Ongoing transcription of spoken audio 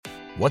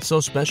What's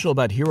so special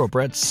about Hero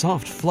Bread's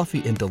soft,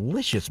 fluffy, and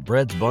delicious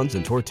breads, buns,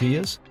 and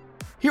tortillas?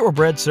 Hero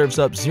Bread serves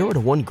up 0 to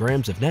 1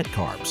 grams of net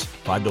carbs,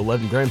 5 to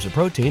 11 grams of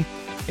protein,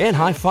 and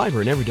high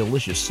fiber in every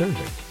delicious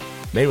serving.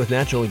 Made with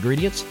natural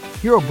ingredients,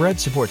 Hero Bread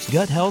supports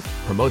gut health,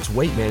 promotes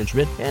weight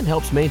management, and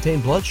helps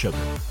maintain blood sugar.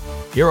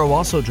 Hero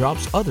also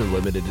drops other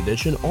limited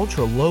edition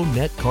ultra-low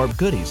net carb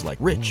goodies like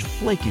rich,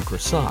 flaky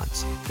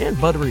croissants and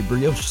buttery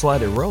brioche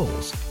slider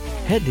rolls.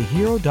 Head to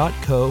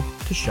hero.co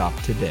to shop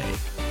today.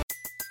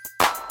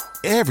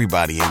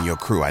 Everybody in your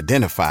crew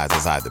identifies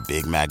as either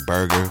Big Mac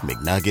Burger,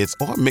 McNuggets,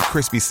 or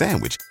McCrispy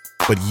Sandwich.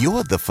 But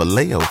you're the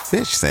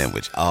Filet-O-Fish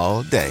Sandwich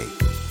all day.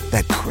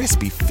 That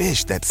crispy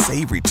fish, that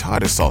savory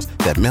tartar sauce,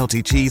 that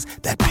melty cheese,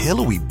 that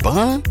pillowy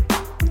bun.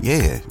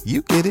 Yeah,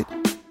 you get it.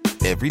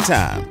 Every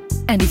time.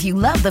 And if you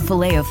love the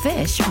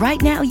Filet-O-Fish,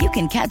 right now you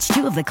can catch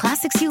 2 of the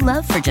classics you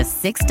love for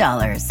just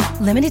 $6.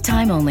 Limited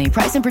time only.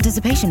 Price and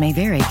participation may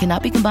vary.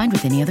 Cannot be combined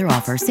with any other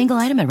offer. Single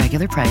item at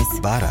regular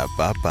price.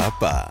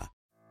 Ba-da-ba-ba-ba.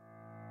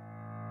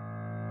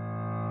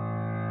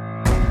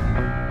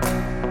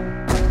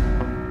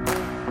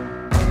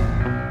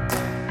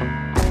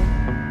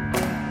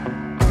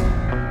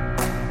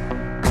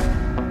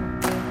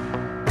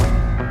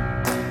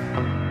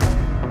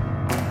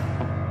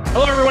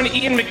 Hello, everyone.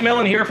 Ian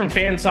McMillan here from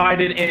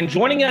Fansided, and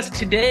joining us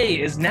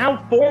today is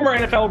now former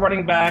NFL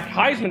running back,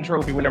 Heisman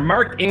Trophy winner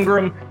Mark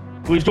Ingram,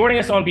 who is joining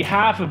us on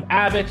behalf of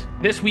Abbott.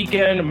 This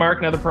weekend, Mark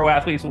and other pro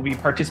athletes will be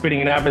participating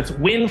in Abbott's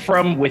Win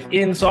From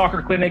Within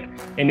soccer clinic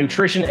and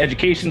nutrition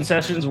education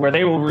sessions, where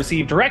they will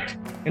receive direct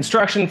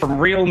instruction from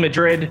Real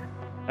Madrid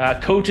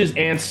coaches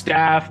and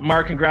staff.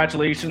 Mark,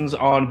 congratulations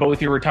on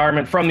both your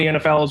retirement from the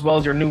NFL as well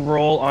as your new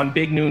role on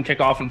Big Noon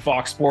Kickoff on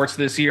Fox Sports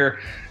this year.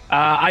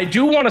 I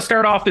do want to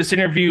start off this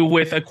interview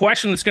with a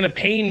question that's going to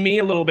pain me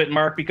a little bit,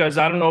 Mark, because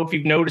I don't know if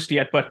you've noticed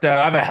yet, but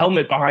I have a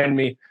helmet behind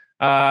me.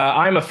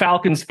 I'm a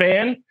Falcons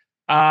fan.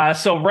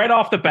 So right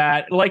off the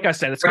bat, like I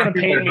said, it's going to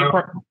pain me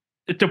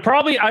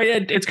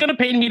it's going to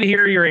pain me to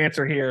hear your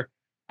answer here.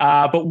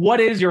 But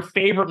what is your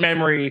favorite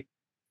memory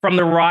from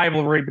the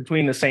rivalry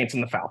between the Saints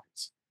and the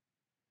Falcons?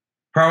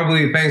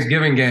 Probably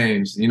Thanksgiving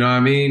games. You know what I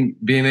mean?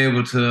 Being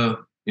able to,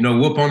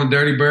 whoop on the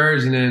dirty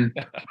birds and then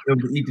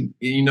eat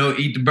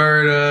the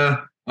bird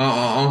at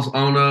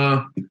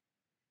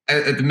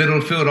the middle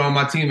of the field, all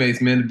my teammates,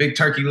 man. The big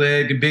turkey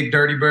leg, the big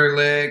dirty bird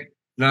leg.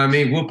 You know what I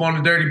mean? Whoop on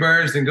the dirty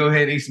birds and go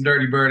ahead and eat some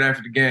dirty bird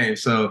after the game.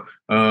 So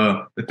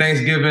the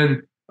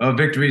Thanksgiving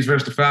victories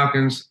versus the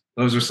Falcons,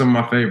 those are some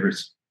of my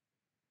favorites.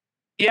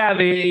 Yeah,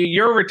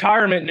 your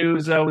retirement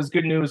news was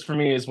good news for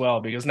me as well,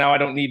 because now I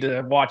don't need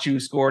to watch you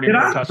score any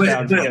more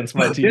touchdowns against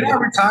my team. Did I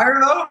retire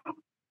though?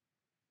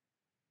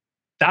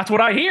 That's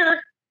what I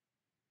hear.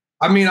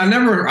 I mean, I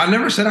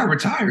never said I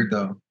retired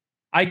though.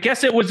 I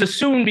guess it was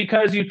assumed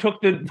because you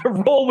took the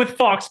role with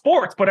Fox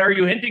Sports, but are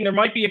you hinting there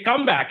might be a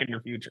comeback in your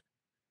future?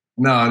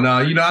 No.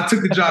 I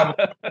took the job,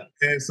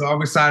 and so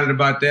I'm excited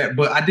about that.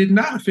 But I did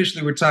not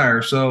officially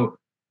retire. So,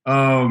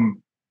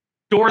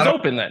 door's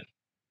open then.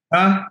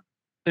 Huh?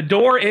 The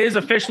door is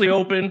officially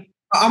open.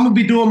 I'm gonna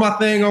be doing my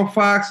thing on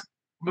Fox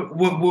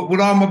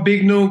with all my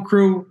Big Noon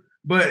crew.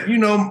 But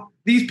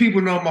these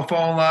people know my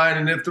phone line,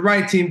 and if the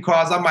right team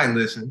calls, I might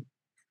listen.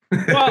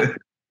 Well,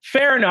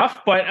 fair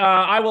enough. But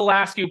I will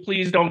ask you,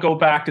 please don't go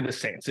back to the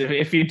Saints.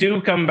 If you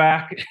do come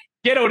back,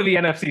 get out of the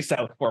NFC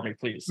South for me,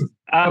 please.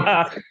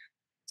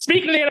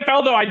 Speaking of the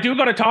NFL, though, I do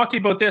got to talk to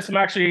you about this. I'm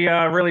actually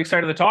really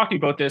excited to talk to you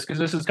about this because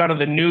this is kind of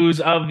the news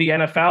of the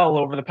NFL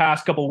over the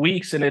past couple of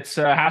weeks, and it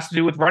has to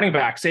do with running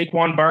backs.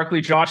 Saquon Barkley,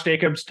 Josh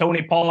Jacobs,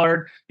 Tony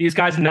Pollard, these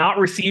guys not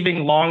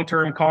receiving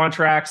long-term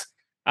contracts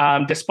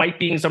despite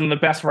being some of the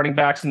best running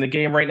backs in the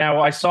game right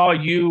now. I saw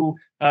you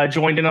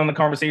joined in on the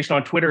conversation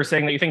on Twitter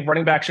saying that you think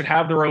running backs should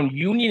have their own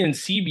union and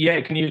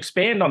CBA. Can you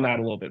expand on that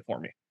a little bit for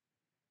me?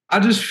 I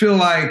just feel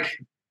like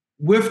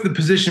with the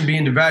position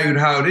being devalued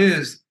how it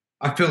is,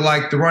 I feel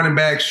like the running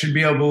backs should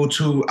be able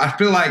to, I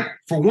feel like,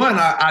 for one,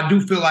 I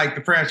do feel like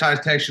the franchise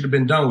tag should have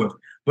been done with,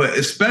 but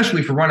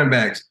especially for running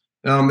backs.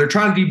 They're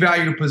trying to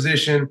devalue the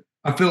position.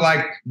 I feel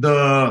like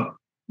the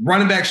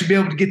running back should be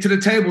able to get to the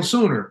table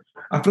sooner.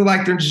 I feel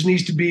like there just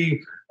needs to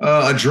be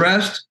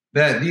addressed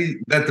that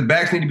the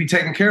backs need to be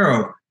taken care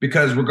of,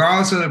 because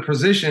regardless of the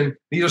position,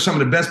 these are some of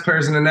the best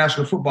players in the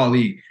National Football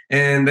League.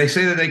 And they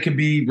say that they can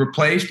be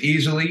replaced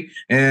easily.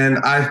 And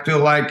I feel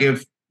like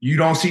if you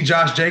don't see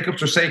Josh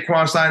Jacobs or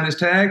Saquon sign this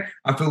tag,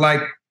 I feel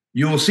like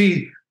you'll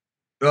see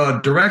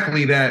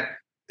directly that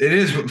it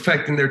is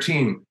affecting their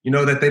team,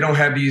 that they don't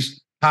have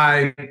these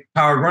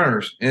high-powered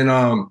runners.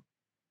 And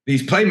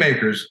these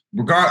playmakers,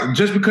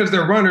 just because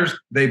they're runners,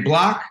 they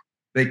block,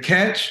 they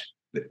catch,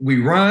 we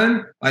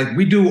run, like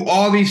we do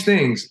all these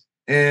things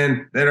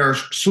and that are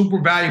super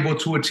valuable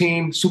to a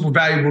team, super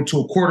valuable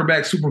to a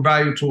quarterback, super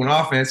valuable to an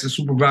offense, and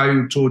super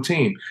valuable to a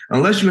team.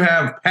 Unless you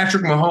have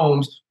Patrick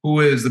Mahomes, who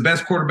is the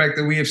best quarterback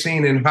that we have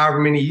seen in however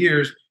many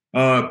years,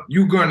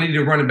 you're going to need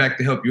a running back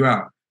to help you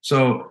out.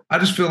 So I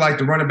just feel like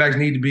the running backs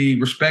need to be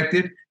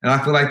respected, and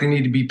I feel like they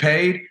need to be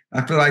paid.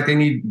 I feel like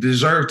they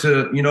deserve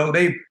to,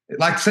 they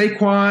like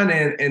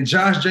Saquon and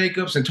Josh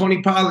Jacobs and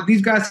Tony Pollard.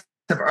 These guys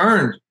have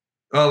earned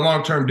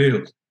long-term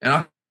deals,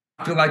 and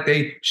I feel like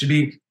they should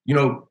be,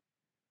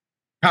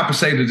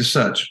 compensated as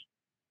such.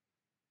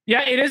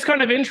 Yeah, it is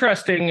kind of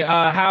interesting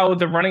how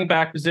the running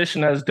back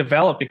position has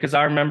developed, because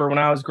I remember when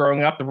I was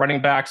growing up, the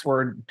running backs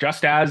were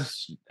just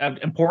as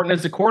important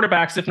as the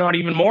quarterbacks, if not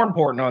even more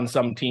important on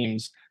some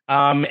teams.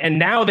 And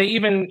now they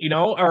even,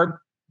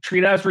 are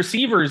treated as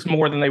receivers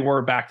more than they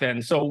were back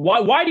then. So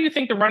why do you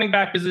think the running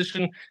back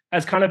position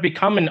has kind of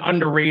become an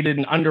underrated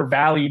and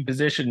undervalued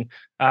position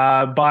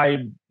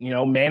by,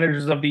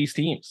 managers of these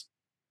teams?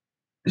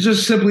 It's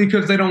just simply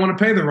because they don't want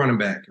to pay the running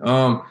back.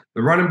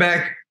 The running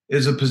back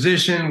is a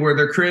position where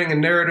they're creating a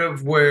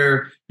narrative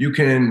where you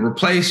can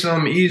replace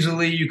them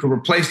easily. You can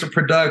replace the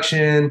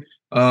production,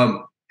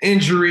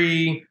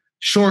 injury,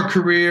 short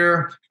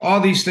career, all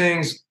these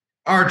things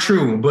are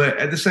true. But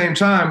at the same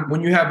time,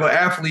 when you have an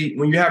athlete,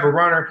 when you have a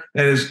runner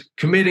that is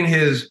committing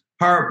his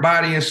heart,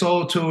 body, and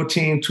soul to a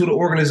team, to the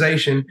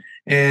organization,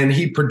 and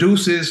he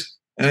produces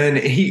and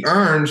he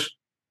earns,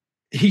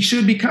 he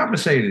should be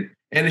compensated.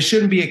 And it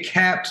shouldn't be a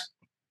capped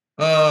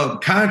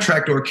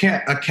contract or a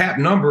cap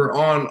number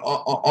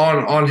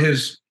on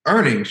his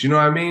earnings. You know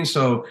what I mean?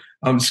 So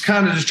it's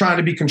kind of just trying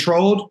to be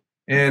controlled,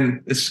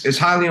 and it's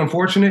highly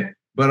unfortunate.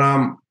 But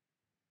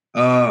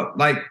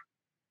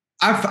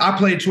I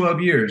played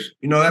 12 years.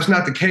 That's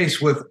not the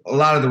case with a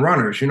lot of the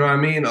runners. You know what I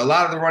mean? A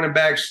lot of the running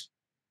backs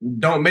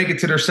don't make it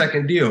to their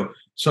second deal.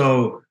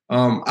 So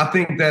I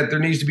think that there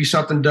needs to be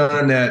something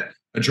done that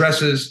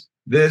addresses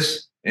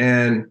this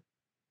and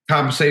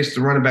compensates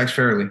the running backs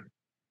fairly.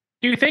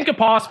 Do you think a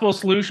possible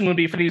solution would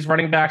be for these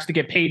running backs to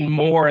get paid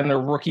more in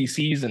their rookie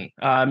season?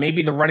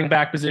 Maybe the running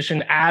back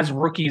position as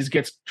rookies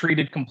gets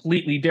treated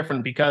completely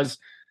different because,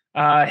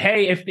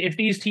 hey, if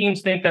these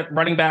teams think that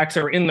running backs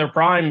are in their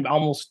prime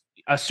almost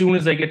as soon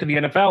as they get to the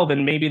NFL,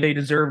 then maybe they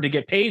deserve to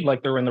get paid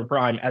like they're in their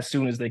prime as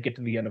soon as they get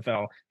to the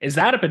NFL. Is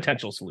that a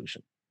potential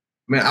solution?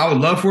 Man, I would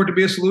love for it to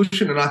be a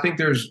solution, and I think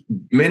there's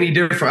many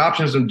different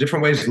options and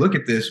different ways to look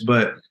at this.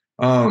 But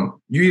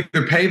you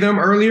either pay them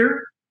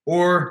earlier,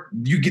 or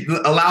you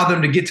allow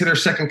them to get to their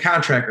second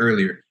contract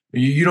earlier.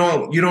 You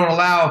don't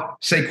allow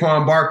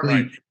Saquon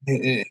Barkley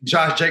and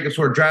Josh Jacobs,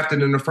 who are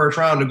drafted in the first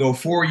round, to go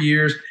 4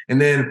 years and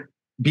then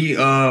be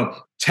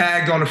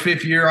tagged on a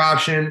 5th-year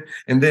option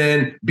and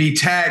then be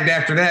tagged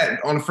after that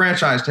on a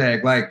franchise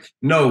tag. Like,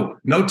 no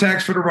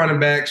tags for the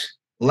running backs.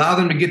 Allow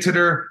them to get to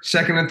their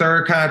second and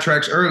third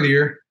contracts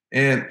earlier.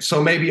 And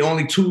so maybe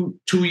only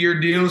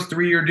 2-year deals,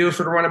 3-year deals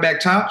for the running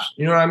back tops.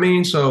 You know what I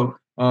mean? So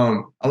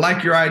I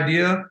like your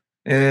idea.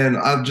 And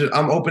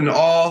I'm open to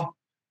all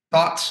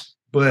thoughts,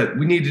 but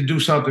we need to do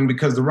something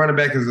because the running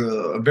back is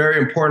a very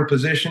important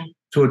position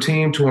to a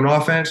team, to an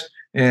offense.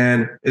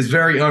 And it's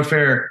very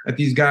unfair that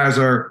these guys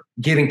are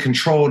getting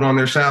controlled on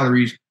their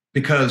salaries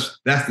because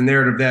that's the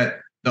narrative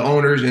that the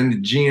owners and the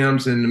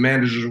GMs and the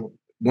managers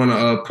want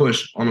to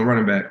push on the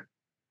running back.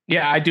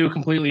 Yeah, I do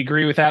completely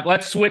agree with that.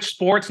 Let's switch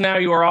sports now.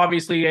 You are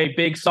obviously a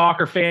big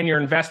soccer fan. You're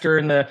an investor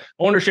in the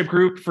ownership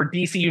group for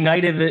DC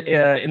United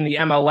in the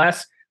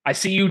MLS. I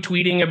see you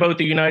tweeting about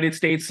the United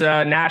States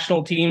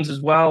national teams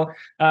as well.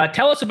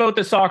 Tell us about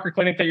the soccer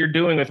clinic that you're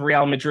doing with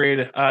Real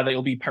Madrid that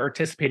you'll be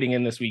participating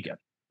in this weekend.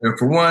 And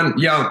for one,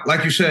 yeah,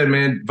 like you said,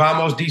 man,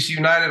 Vamos DC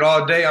United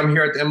all day. I'm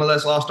here at the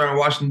MLS All-Star in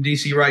Washington,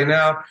 D.C. right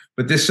now.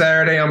 But this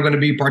Saturday, I'm going to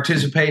be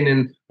participating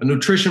in a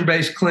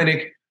nutrition-based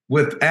clinic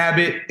with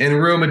Abbott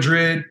and Real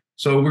Madrid.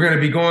 So we're going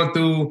to be going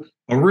through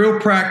a real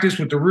practice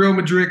with the Real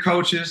Madrid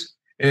coaches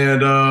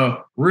and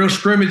real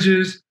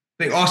scrimmages.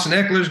 I think Austin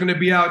Eckler is going to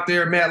be out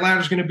there. Matt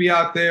Latter's going to be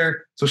out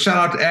there. So shout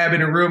out to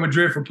Abbott and Real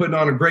Madrid for putting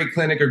on a great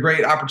clinic, a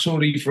great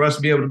opportunity for us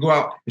to be able to go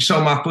out and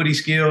show my footy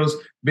skills,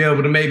 be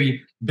able to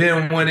maybe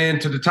bend one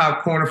into the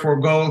top corner for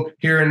a goal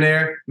here and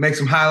there, make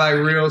some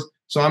highlight reels.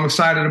 So I'm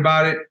excited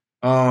about it.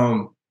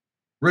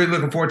 Really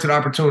looking forward to the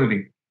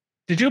opportunity.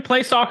 Did you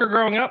play soccer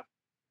growing up?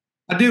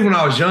 I did when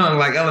I was young,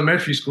 like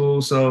elementary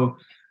school. So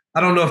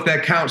I don't know if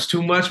that counts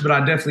too much, but I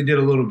definitely did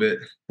a little bit.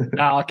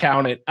 I'll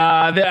count it.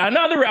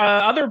 Another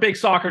other big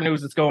soccer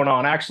news that's going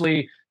on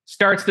actually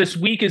starts this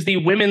week is the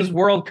Women's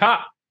World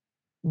Cup.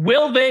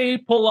 Will they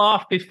pull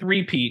off the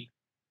three-peat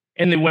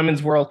in the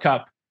Women's World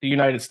Cup, the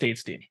United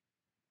States team?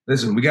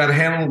 Listen, we got to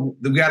handle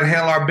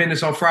our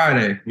business on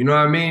Friday. You know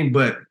what I mean?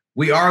 But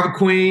we are the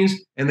queens,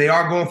 and they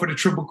are going for the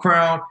Triple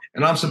Crown,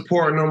 and I'm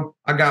supporting them.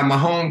 I got my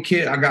home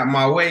kit. I got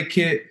my away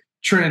kit,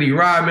 Trinity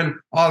Rodman,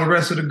 all the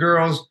rest of the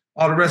girls,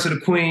 all the rest of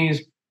the queens.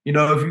 You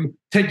know, if you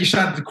take your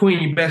shot at the queen,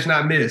 you best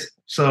not miss.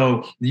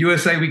 So the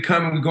USA, we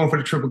coming. We're going for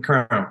the Triple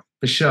Crown,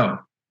 for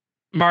sure.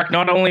 Mark,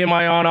 not only am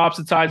I on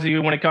opposite sides of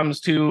you when it comes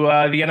to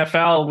the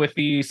NFL with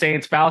the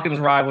Saints-Falcons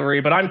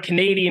rivalry, but I'm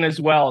Canadian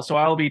as well. So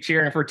I'll be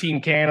cheering for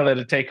Team Canada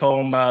to take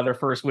home their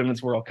first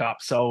Women's World Cup.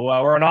 So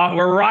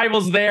we're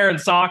rivals there in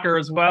soccer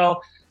as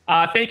well.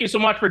 Thank you so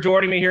much for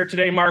joining me here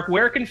today, Mark.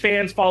 Where can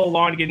fans follow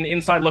along to get an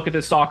inside look at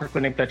this soccer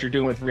clinic that you're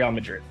doing with Real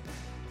Madrid?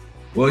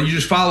 Well, you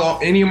just follow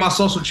any of my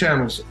social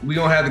channels. We're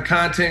going to have the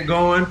content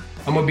going.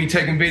 I'm going to be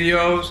taking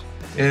videos,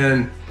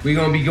 and we're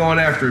going to be going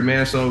after it,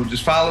 man. So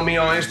just follow me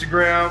on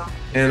Instagram,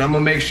 and I'm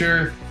going to make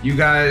sure you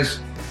guys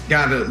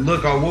got to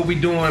look on what we're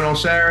doing on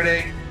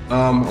Saturday.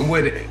 I'm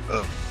with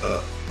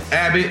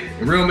Abbott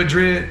and Real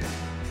Madrid.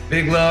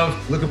 Big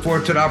love. Looking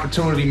forward to the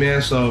opportunity,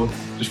 man. So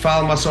just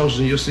follow my socials,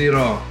 and you'll see it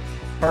all.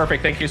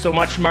 Perfect. Thank you so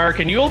much, Mark.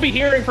 And you'll be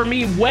hearing from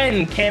me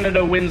when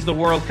Canada wins the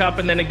World Cup,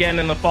 and then again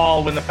in the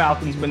fall when the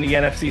Falcons win the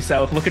NFC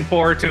South. Looking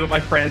forward to it, my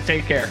friend.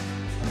 Take care.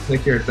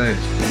 Take care. Thanks.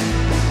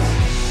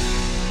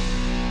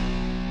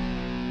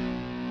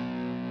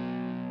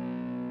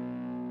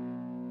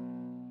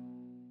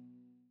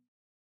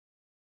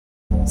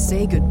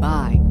 Say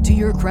goodbye to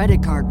your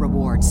credit card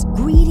rewards.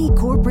 Greedy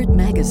corporate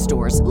mega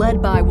stores,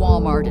 led by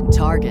Walmart and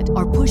Target,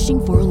 are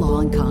pushing for a law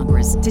in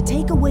Congress to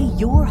take away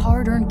your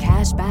hard-earned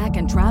cash back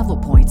and travel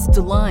points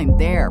to line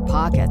their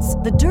pockets.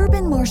 The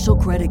Durbin-Marshall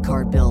credit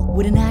card bill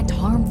would enact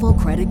harmful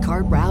credit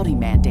card routing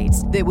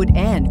mandates that would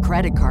end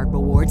credit card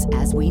rewards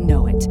as we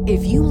know it.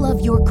 If you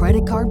love your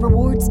credit card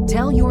rewards,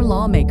 tell your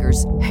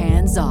lawmakers,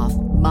 hands off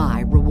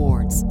my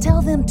rewards.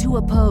 Tell them to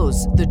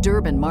oppose the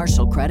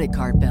Durbin-Marshall credit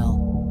card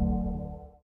bill.